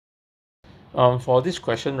For this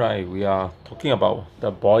question, right, we are talking about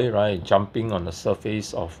the boy, right, jumping on the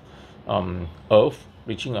surface of Earth,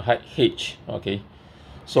 reaching a height h. Okay,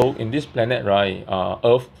 so in this planet, right,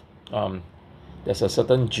 Earth, um, there's a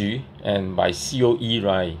certain g, and by COE,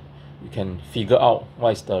 right, you can figure out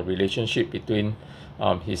what is the relationship between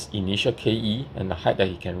his initial KE and the height that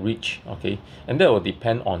he can reach. Okay, and that will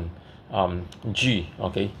depend on g.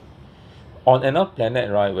 Okay, on another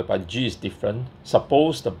planet, right, whereby g is different,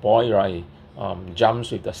 suppose the boy, right,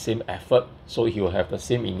 jumps with the same effort, so he will have the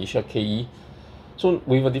same initial ke. So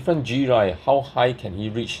with a different g, right, how high can he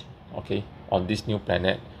reach, okay, on this new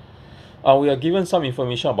planet? We are given some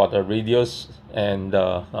information about the radius and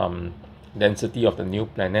the density of the new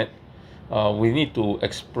planet. We need to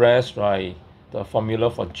express, right, the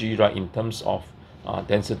formula for g, right, in terms of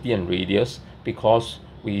density and radius, because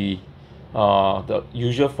the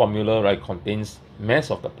usual formula, right, contains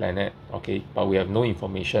mass of the planet, okay, but we have no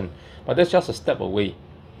information. But that's just a step away.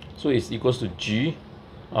 So it's equals to g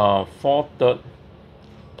 4/3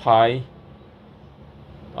 pi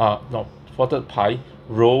no 4/3 pi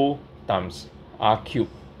rho times r cube,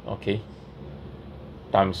 okay,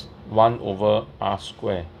 times 1 over r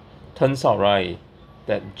square. Turns out, right,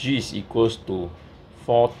 that g is equals to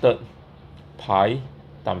 4/3 pi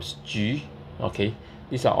times g, okay,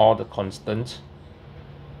 these are all the constants,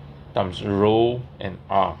 times rho and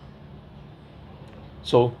r.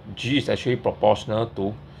 So g is actually proportional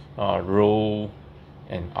to rho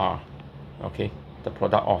and r, okay, the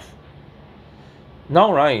product of.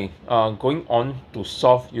 Now, right, going on to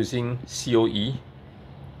solve using COE.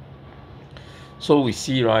 So we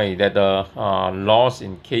see, right, that the loss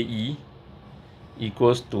in KE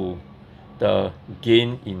equals to the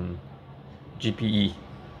gain in GPE.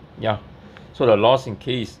 Yeah, so the loss in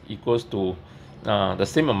K is equals to the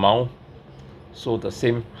same amount, so the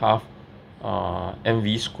same half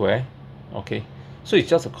mv square. Okay, so it's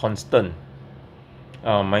just a constant,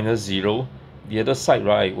 minus 0. The other side,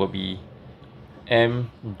 right, will be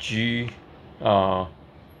mg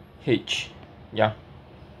h. Yeah,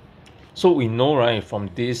 so we know, right, from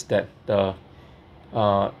this that the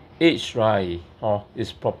h, right,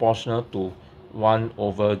 is proportional to 1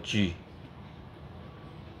 over g.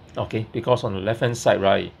 Okay, because on the left hand side,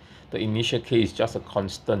 right, the initial k is just a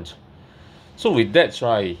constant. So with that,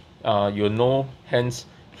 right, you know, hence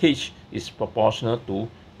h is proportional to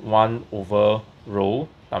 1 over rho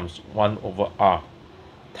times 1 over r.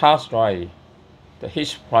 Thus, right, the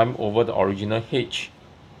h prime over the original h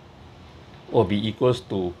will be equals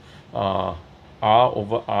to r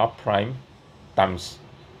over r prime times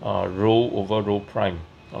rho over rho prime.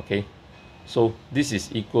 Okay, so this is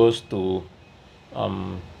equals to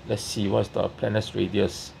let's see what's the planet's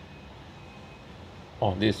radius.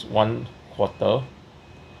 Oh, this 1/4,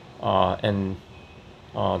 and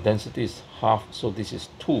density is half, so this is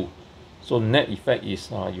 2. So net effect is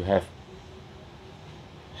you have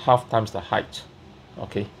half times the height,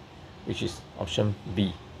 okay, which is option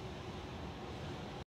B.